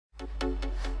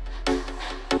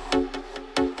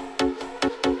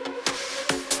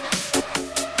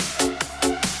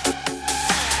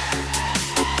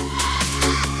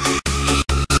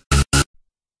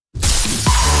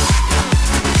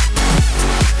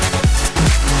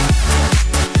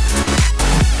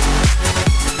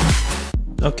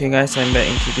Okay guys, I'm back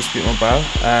in QQSM Mobile.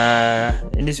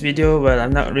 In this video, well,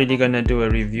 I'm not really gonna do a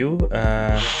review.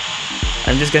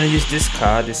 I'm just gonna use this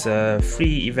car, this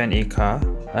free event A car,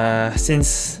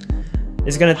 since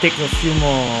it's gonna take a few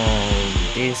more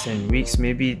days and weeks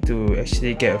maybe to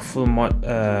actually get a full mod,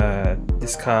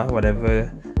 this car,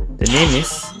 whatever the name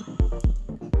is.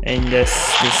 And there's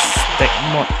this tech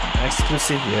mod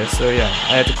exclusive here, so yeah,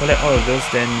 I have to collect all of those,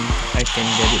 then I can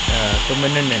get it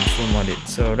permanent and full modded.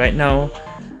 So right now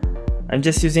I'm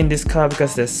just using this car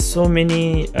because there's so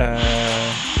many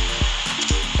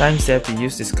times I have to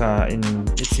use this car in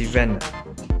its event.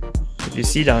 If you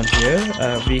see down here,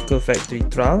 vehicle factory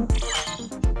trial,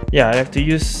 yeah, I have to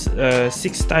use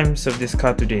 6 times of this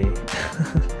car today.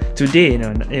 Today,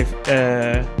 no,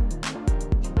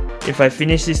 if I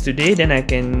finish this today, then I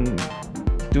can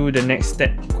do the next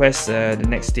quest the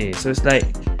next day. So it's like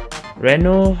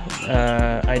Reno,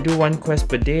 I do 1 quest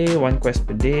per day, 1 quest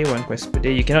per day, 1 quest per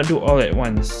day. You cannot do all at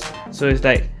once. So it's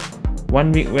like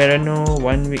 1 week Reno,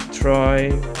 1 week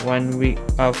Troy, 1 week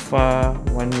Alpha,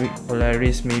 1 week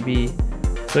Polaris maybe.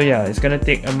 So yeah, it's gonna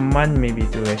take a month maybe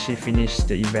to actually finish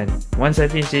the event. Once I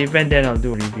finish the event, then I'll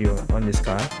do a review on this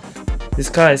car. This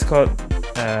car is called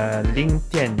Ling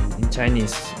Tian in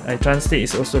Chinese. I translate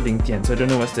it's also Ling Tian, so I don't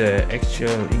know what's the actual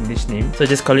English name, so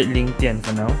just call it Ling Tian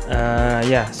for now.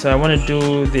 Yeah, so I want to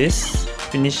do this,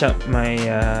 finish up my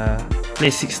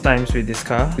play 6 times with this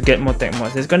car to get more tech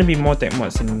mods. There's gonna be more tech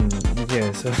mods in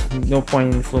here, so no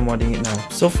point in full modding it now.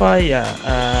 So far, yeah,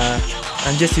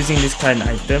 I'm just using this kind of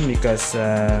item because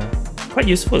quite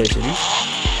useful actually.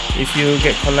 If you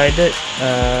get collided,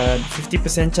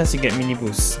 50% chance you get mini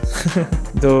boost.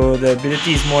 Though the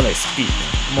ability is more like speed,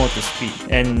 more to speed.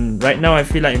 And right now I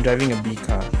feel like I'm driving a B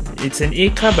car. It's an A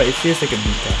car, but it feels like a B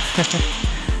car.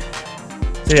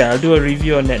 So yeah, I'll do a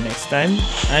review on that next time.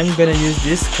 I'm gonna use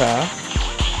this car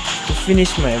to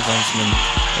finish my advancement.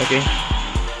 Okay,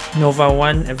 Nova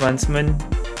 1 advancement,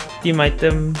 team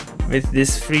item with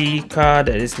this free car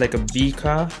that is like a B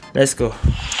car. Let's go.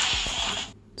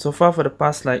 So far for the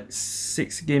past like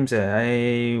 6 games,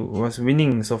 I was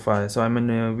winning so far, so I'm on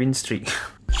a win streak.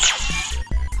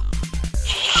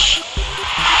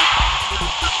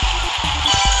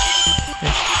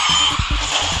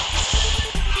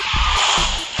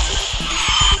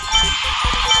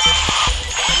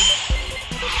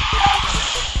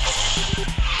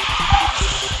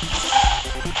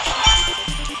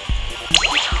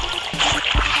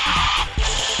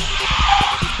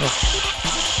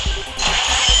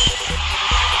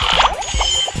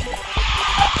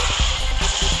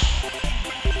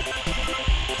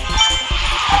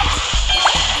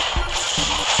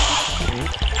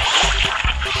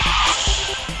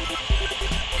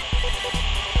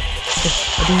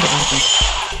 I didn't get anything.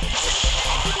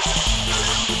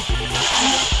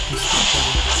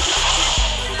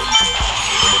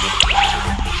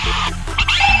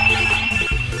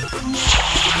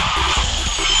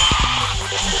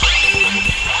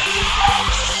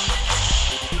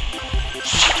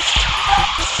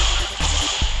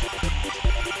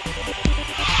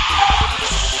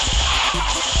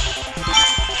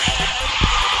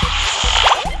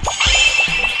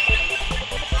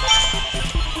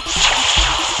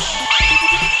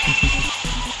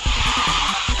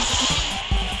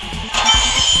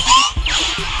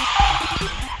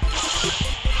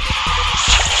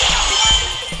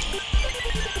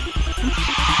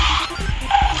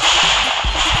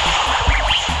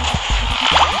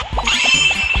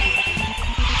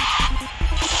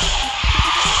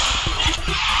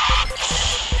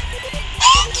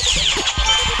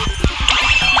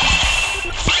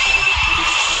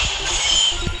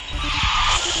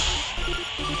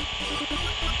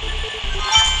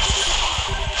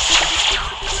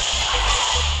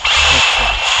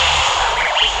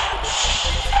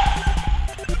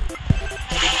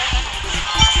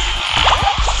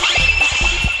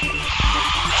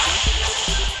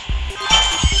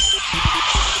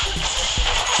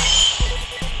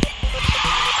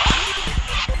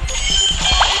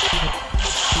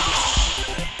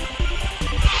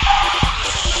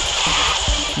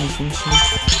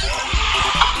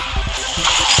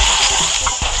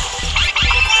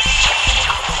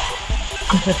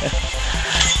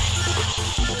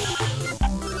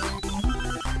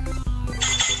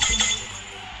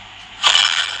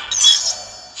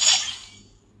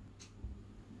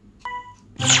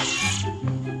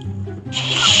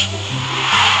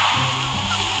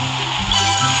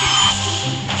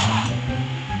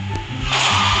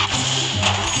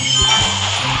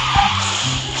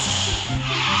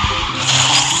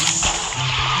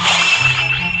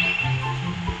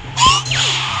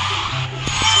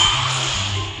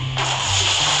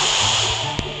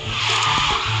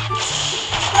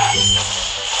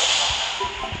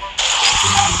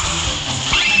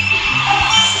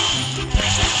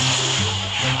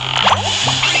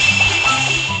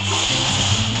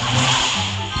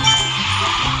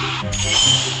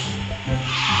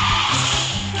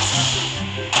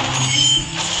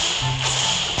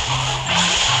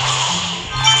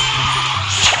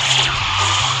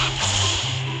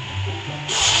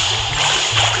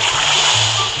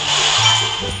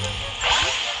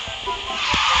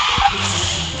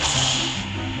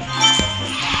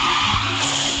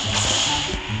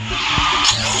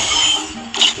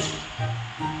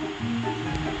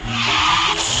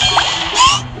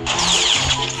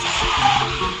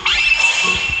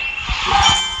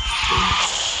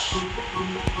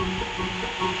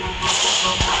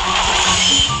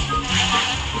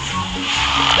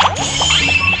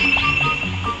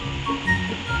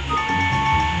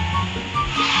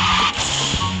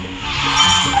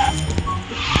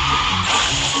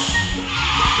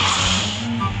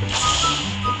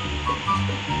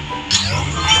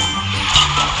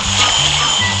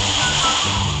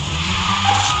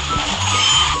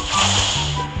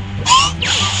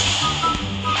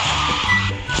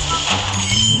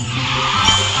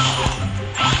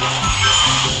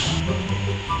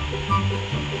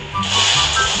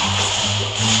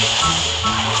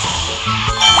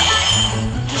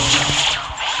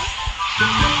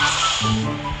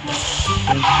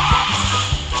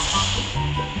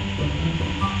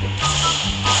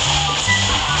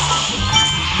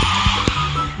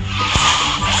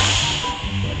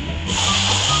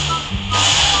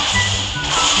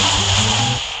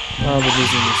 Oh, we're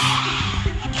losing this.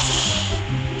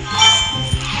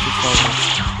 Too far away.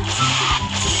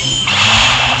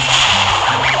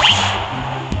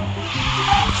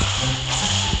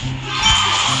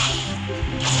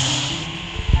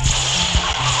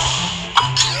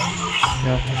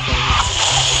 Yeah, too far away.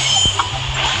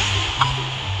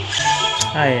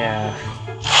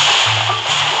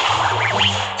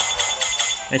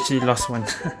 Actually lost one.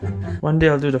 One day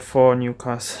I'll do the 4 new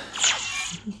cars.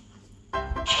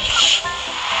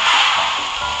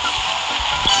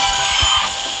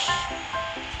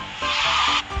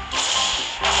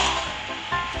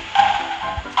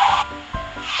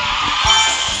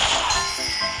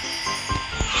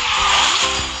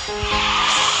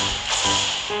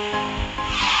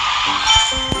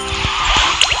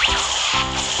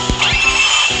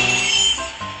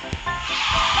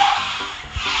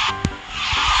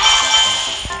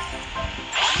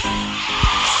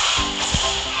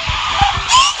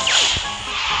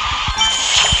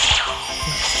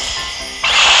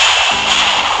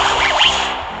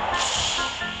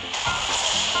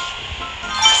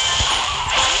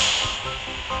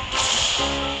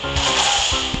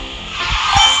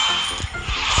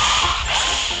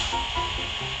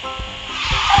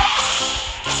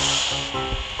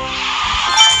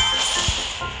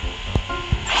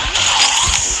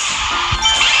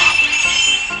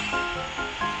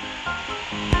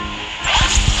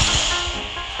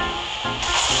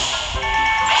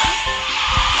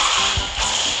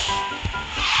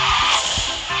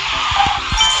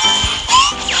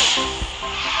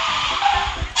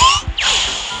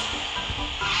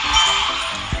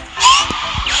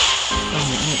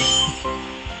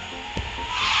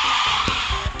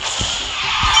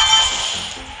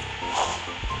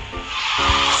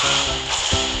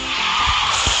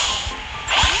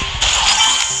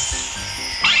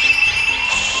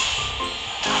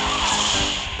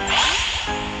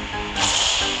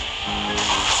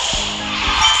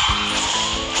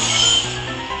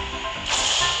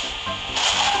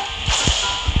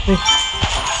 Hey.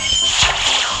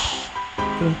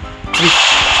 2, 3.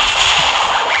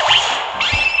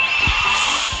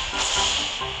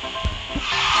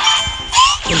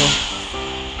 Come on.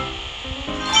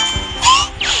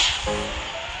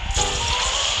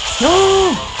 No!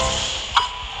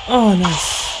 Oh, nice.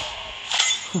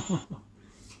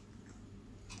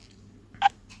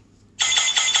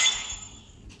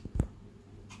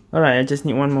 Alright, I just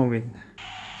need one more win.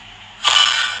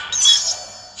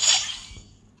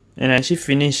 And I actually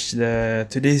finished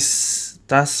today's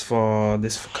task for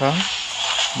this car.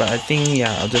 But I think,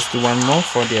 yeah, I'll just do one more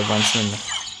for the advancement.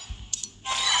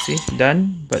 See,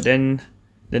 done. But then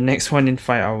the next one in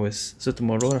 5 hours. So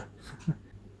tomorrow.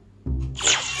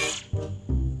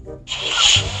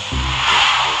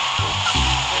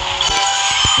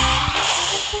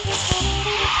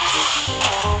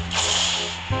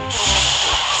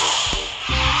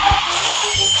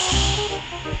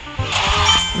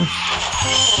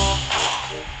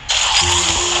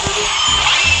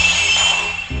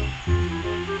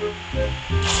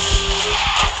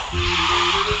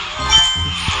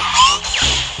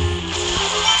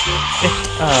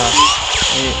 I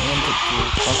wanted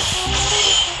to pass.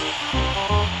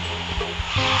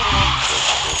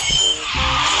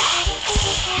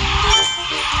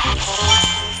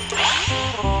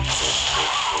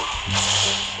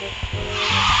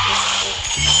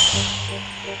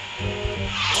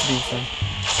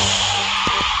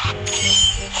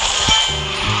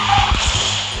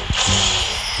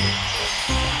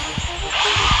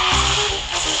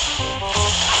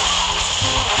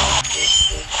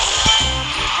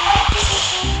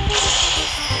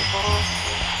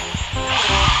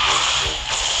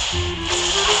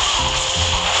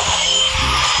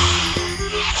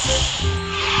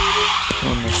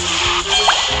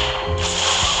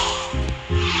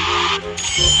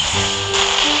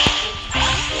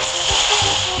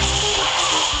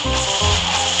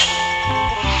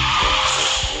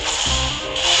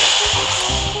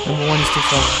 Number 1 is too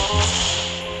far.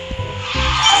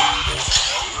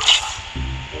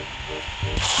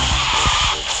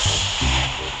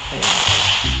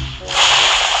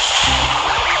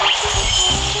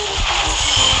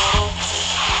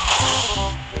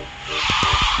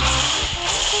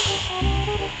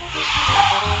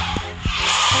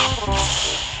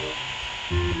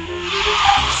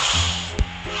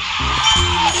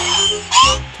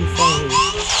 Too far away.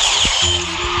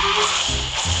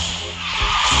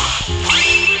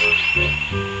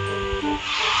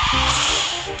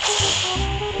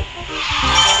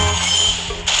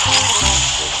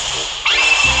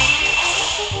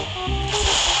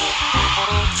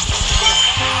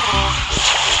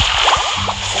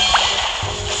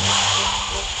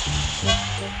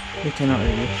 cannot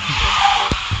really.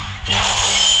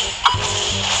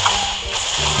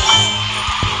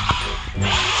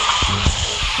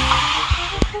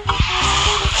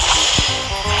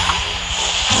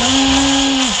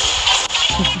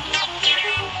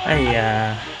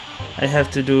 I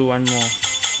have to do one more.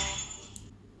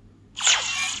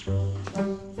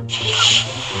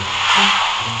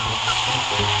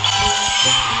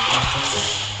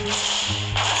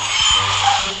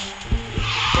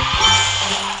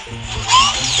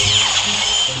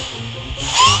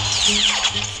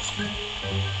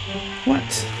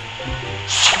 What?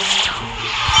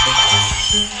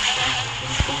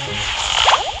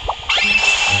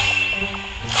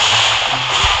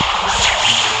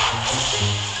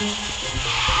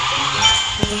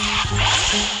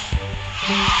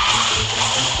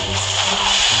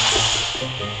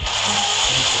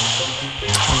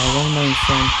 Oh, one more in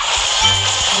front.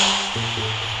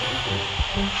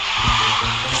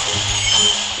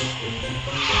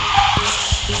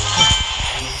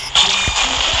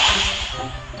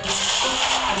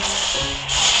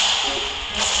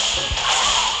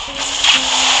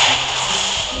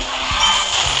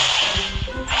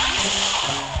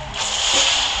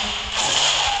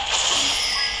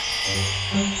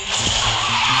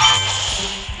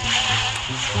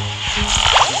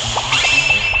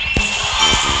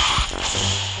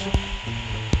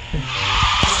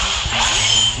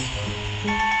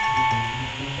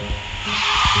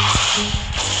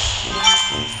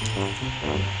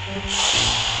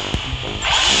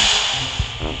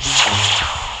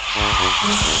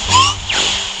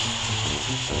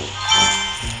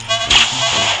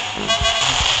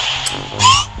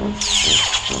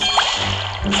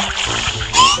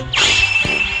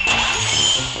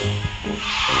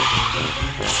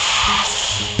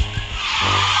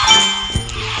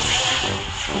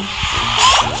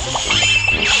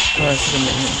 Oh, I should have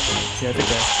met the other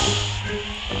guy.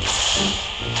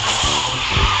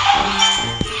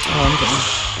 Oh, I'm getting.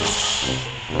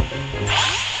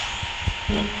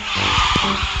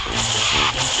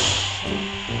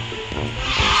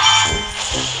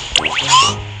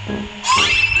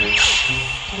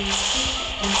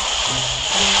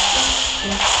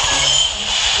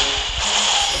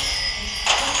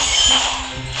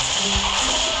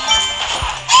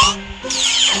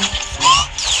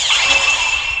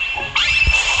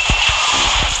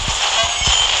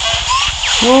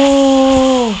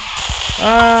 Whoa!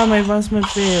 Ah, my advancement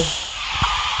failed.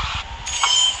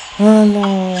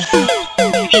 Hello.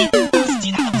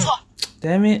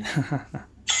 Damn it.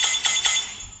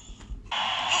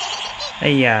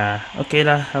 Okay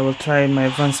lah, I will try my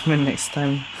advancement next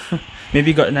time.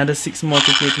 Maybe got another 6 more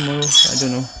to play tomorrow. I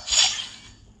don't know.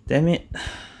 Damn it.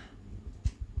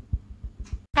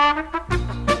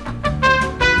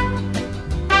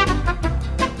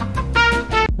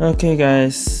 Okay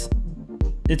guys,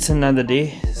 it's another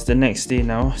day. It's the next day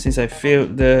now. Since I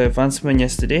failed the advancement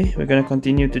yesterday, we're gonna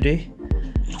continue today.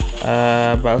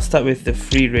 But I'll start with the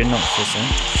free Renault first,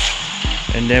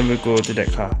 and then we'll go to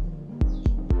that car.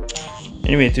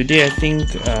 Anyway, today I think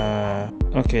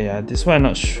okay, yeah, this one I'm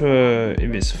not sure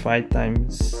if it's 5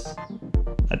 times.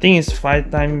 I think it's 5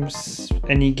 times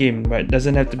any game, but it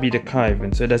doesn't have to be the car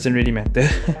even, so it doesn't really matter.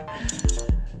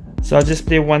 So I'll just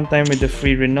play one time with the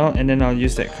free Renault and then I'll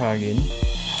use that car again.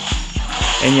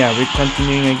 And yeah, we're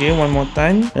continuing again one more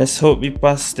time. Let's hope we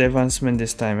pass the advancement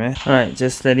this time, Alright,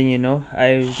 just letting you know,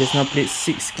 I just now played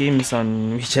 6 games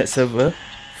on WeChat server.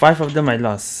 5 of them I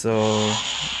lost, so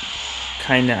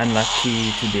kinda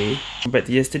unlucky today. But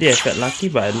yesterday I felt lucky,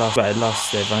 but I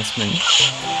lost the advancement.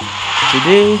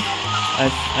 Today I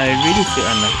really feel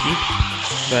unlucky,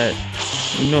 but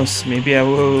who knows, maybe I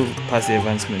will pass the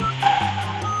advancement.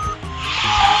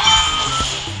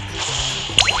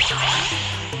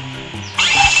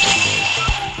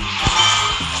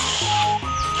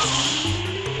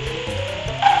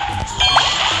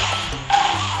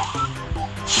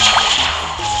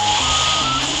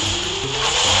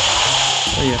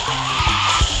 Oh yeah.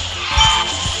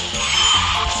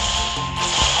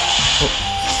 Oh.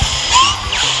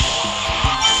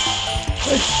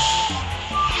 Hey.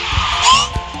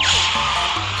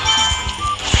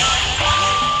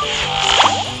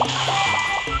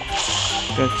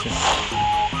 Gotcha.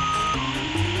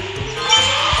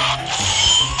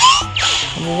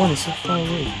 Number 1 is so far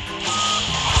away.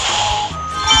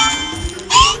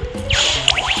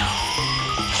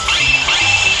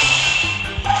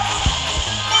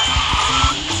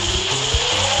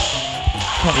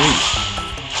 Can't reach.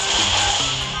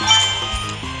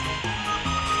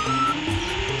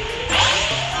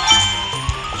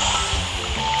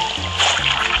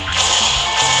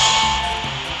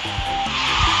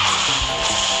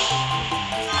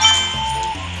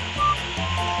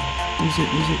 use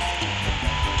it, use it.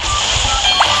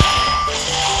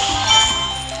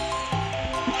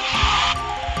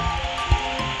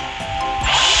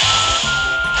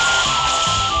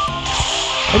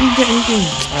 I didn't get anything.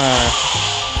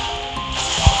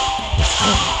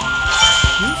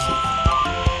 Use it.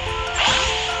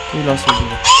 We lost it.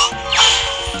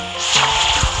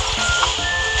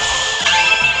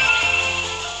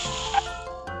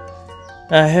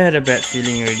 I had a bad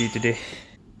feeling already today.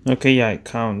 Okay, yeah, it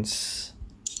counts.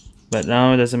 But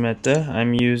now it doesn't matter.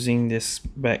 I'm using this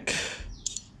back.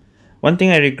 One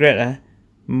thing I regret,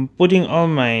 putting all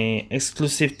my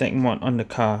exclusive tech mod on the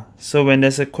car. So when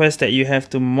there's a quest that you have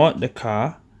to mod the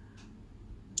car,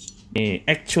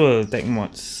 actual tech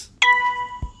mods.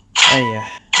 Yeah.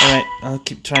 Alright, I'll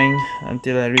keep trying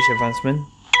until I reach advancement.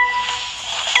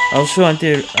 I'll show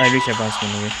until I reach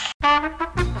advancement, okay?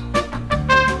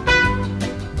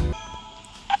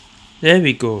 There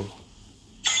we go.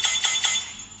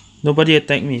 Nobody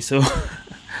attacked me, so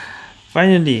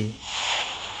finally.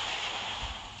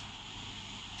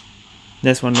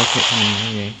 There's one rocket coming,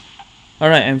 okay.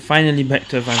 Alright, I'm finally back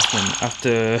to advancement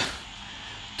after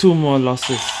 2 more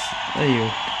losses.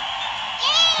 Ayo.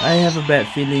 I have a bad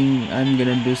feeling I'm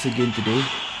gonna lose again today.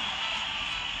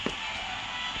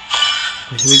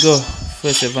 Here we go.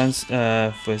 Third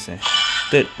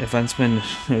advancement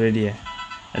already.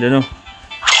 I don't know.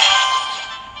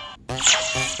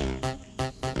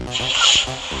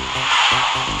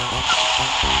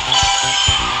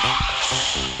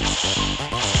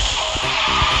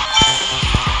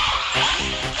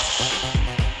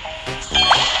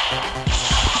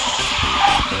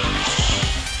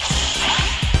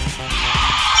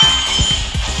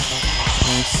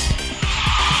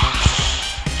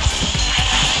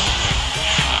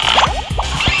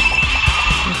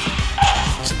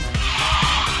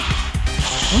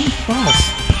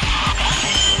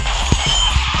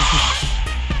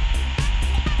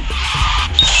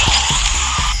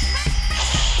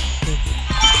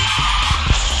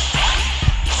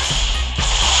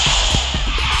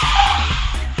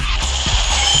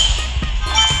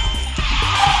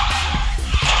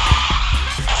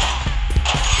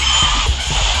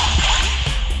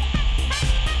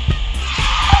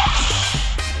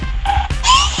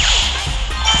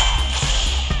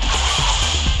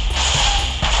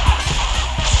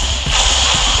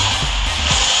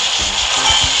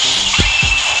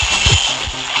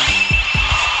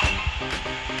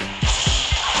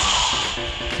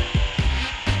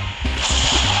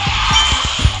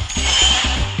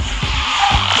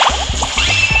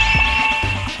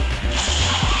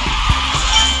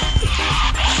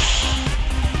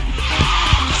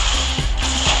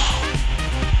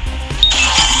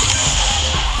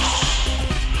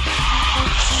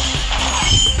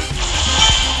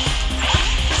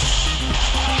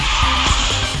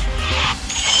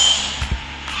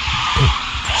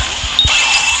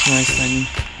 Nice timing.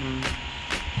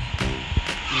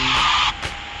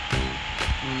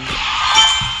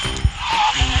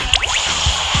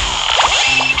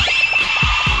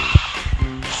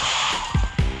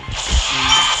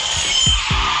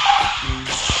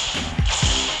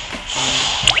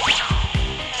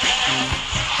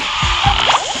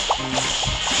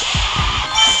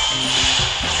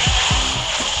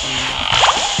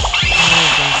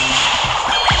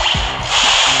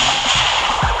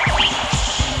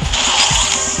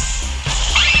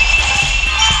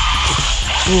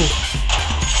 Ooh.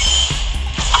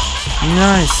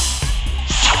 Nice.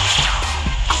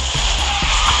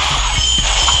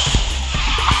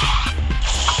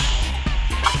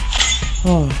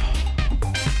 Oh.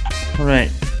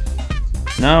 Alright.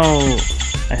 Now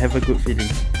I have a good feeling.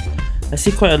 I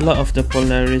see quite a lot of the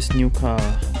Polaris new car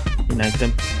in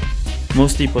item.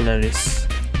 Mostly Polaris.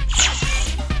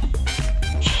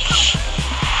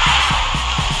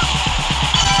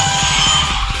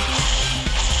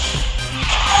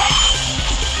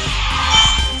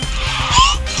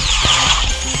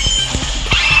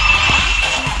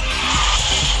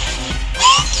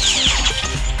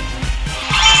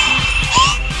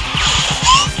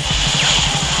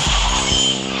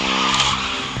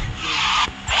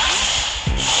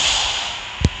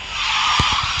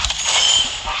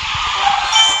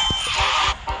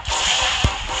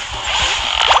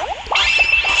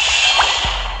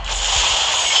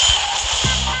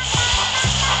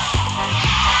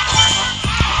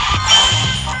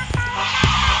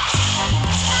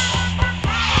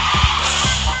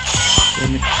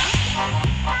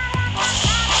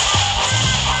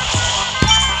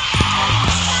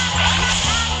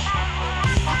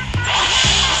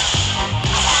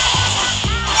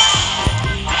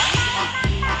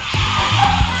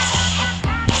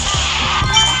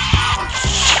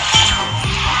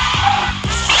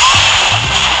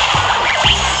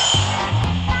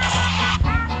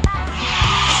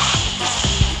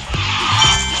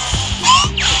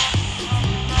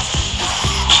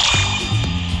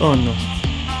 Oh no.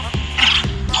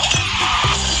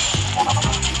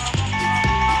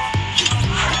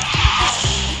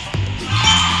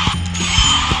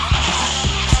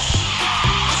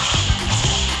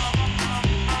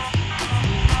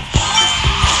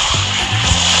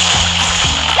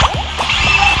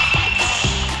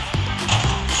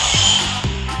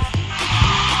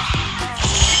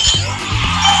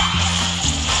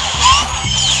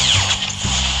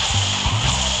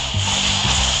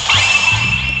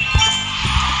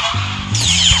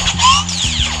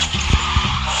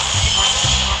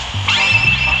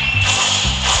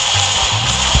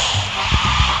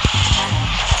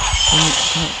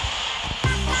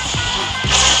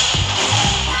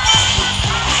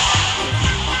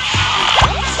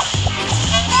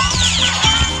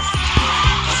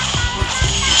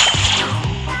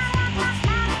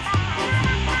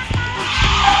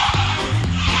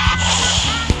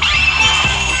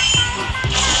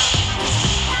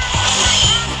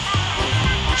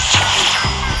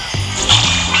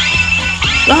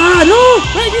 Ah no!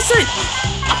 Right this side!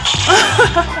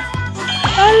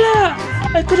 Allah!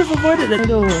 I could have avoided that.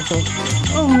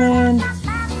 Oh man.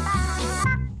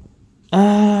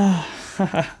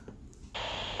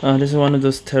 This is one of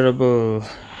those terrible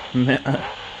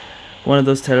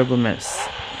maps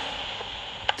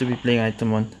to be playing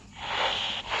item on.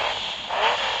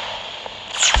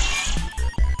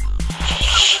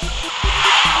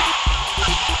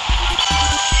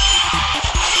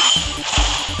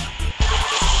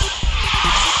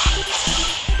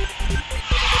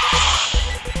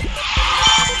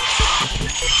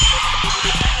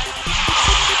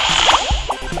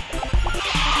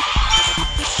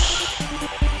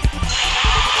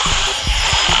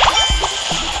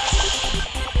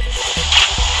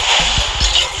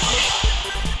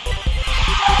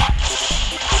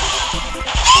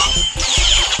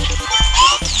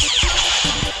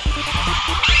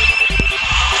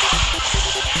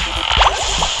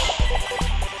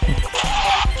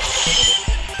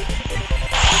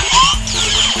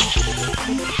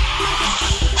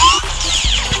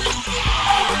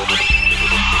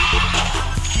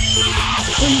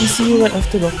 You see you right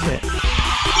after rocket.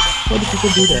 Why do people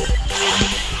do that?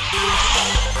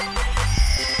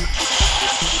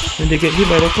 When they get hit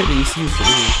by rocket, they see you straight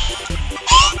away.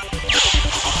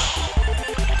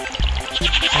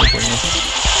 Oh goodness.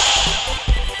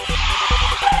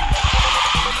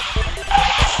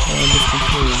 This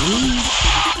control.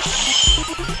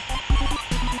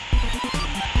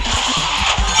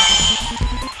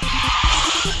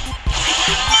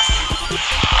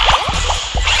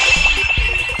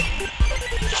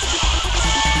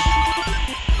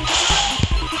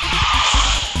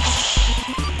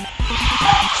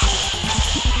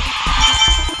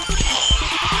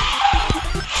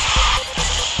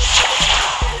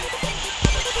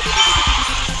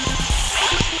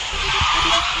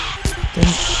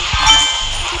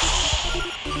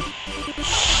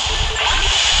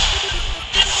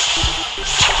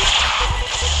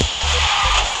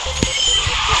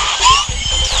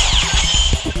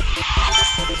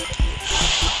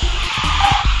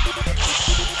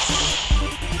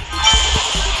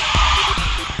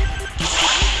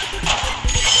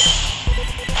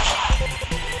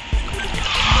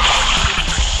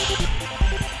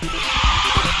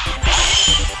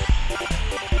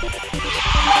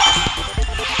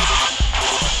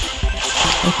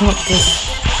 I thought this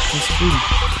free.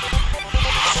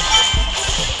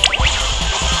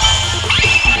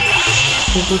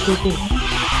 Go.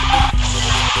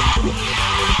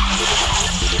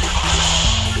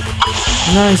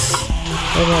 Nice.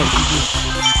 Alright, GG.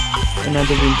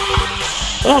 Another win.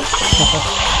 Oh!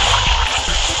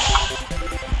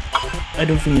 I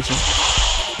don't finish it.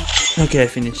 Okay, I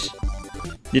finished.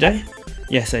 Did I?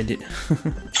 Yes, I did.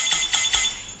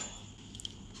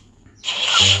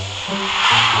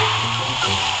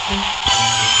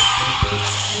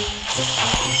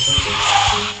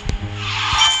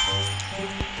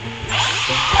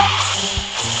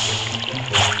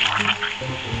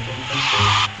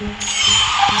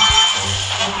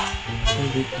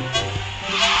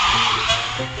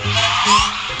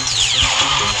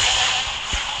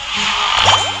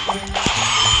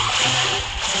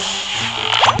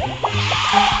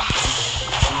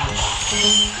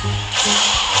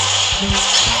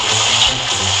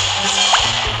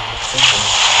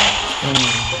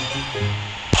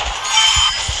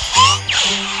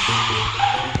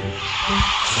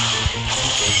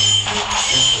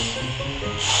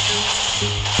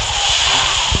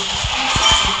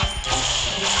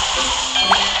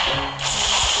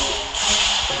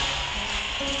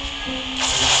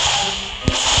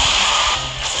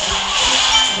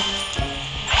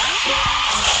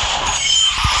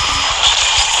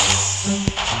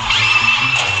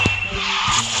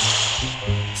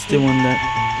 still want that.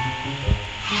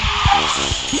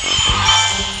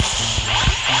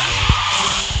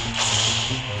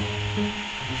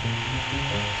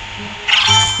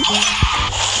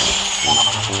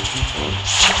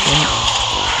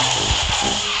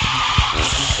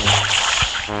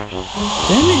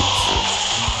 Damn it!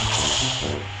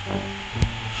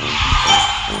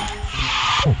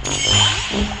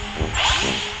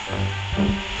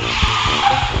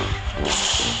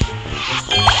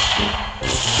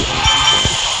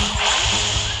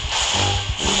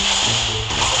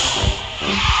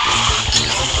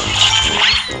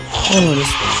 Oh no,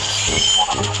 this.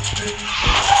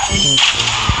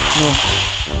 No.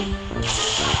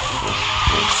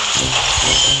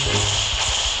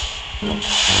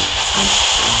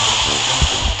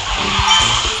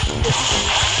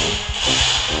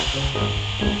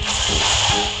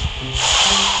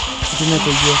 I didn't have a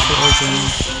year for open.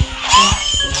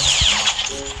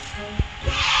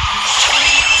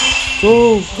 Go,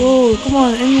 go, come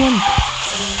on, anyone.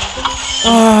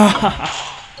 Ah.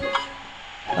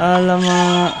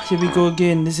 Alamak, here we go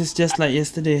again. This is just like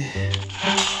yesterday.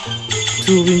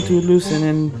 2 win, 2 lose, and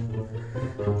then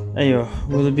ayo,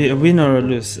 will it be a win or a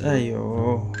lose?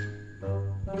 Ayo.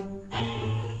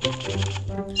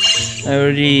 I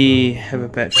already have a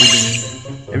bad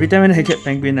feeling. Every time when I get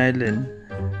Penguin Island,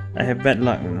 I have bad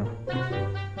luck, you know.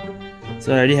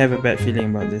 So I already have a bad feeling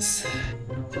about this.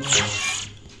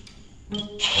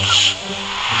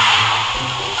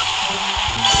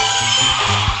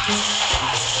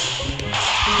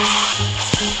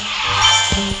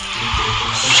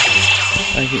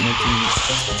 I hit my teammate.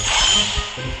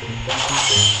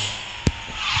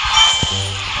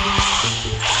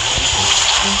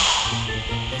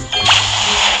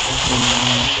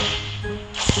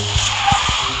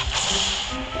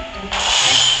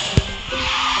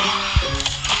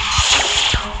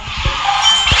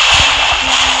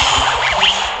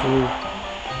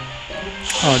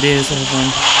 Oh, there's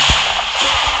one.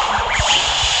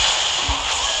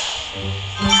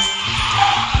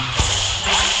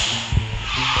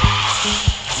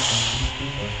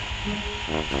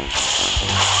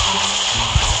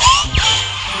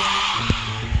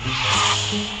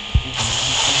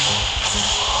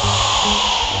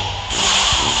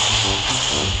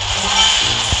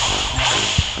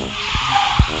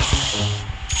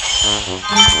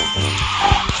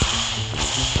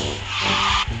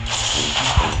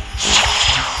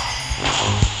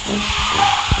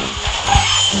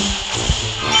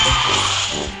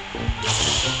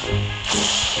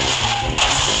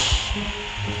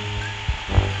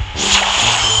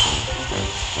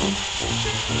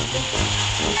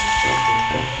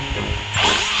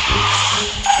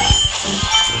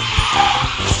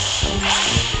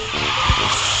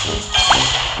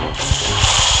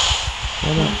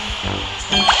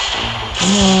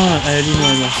 I already know I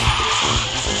lost.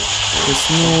 There's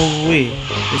no way.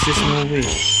 There's just no way.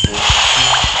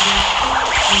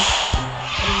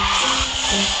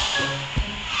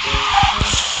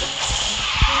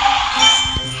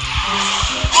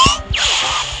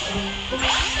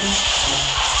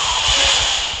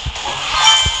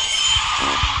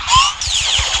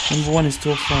 Number 1 is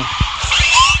too far.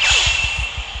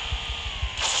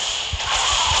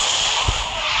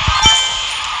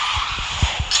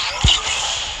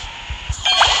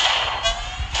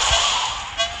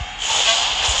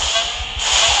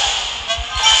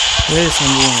 Where is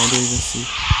number 1? I don't even see.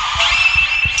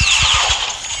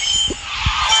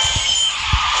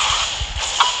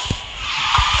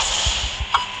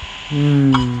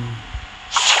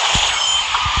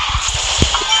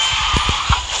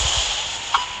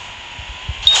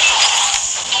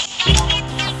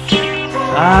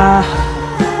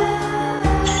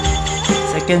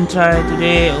 Second try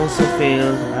today also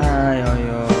failed.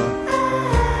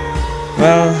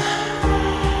 Well,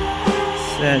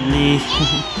 sadly.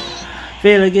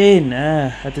 Fail again.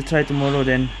 Have to try tomorrow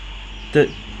then.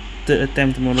 Third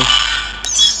attempt tomorrow.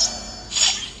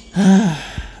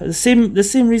 the same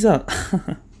result.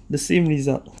 The same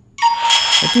result.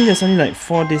 I think there's only like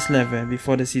 4 days left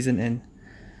before the season end.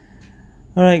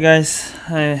 Alright guys,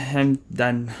 I am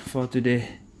done for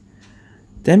today.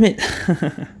 Damn it.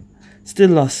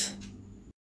 Still lost.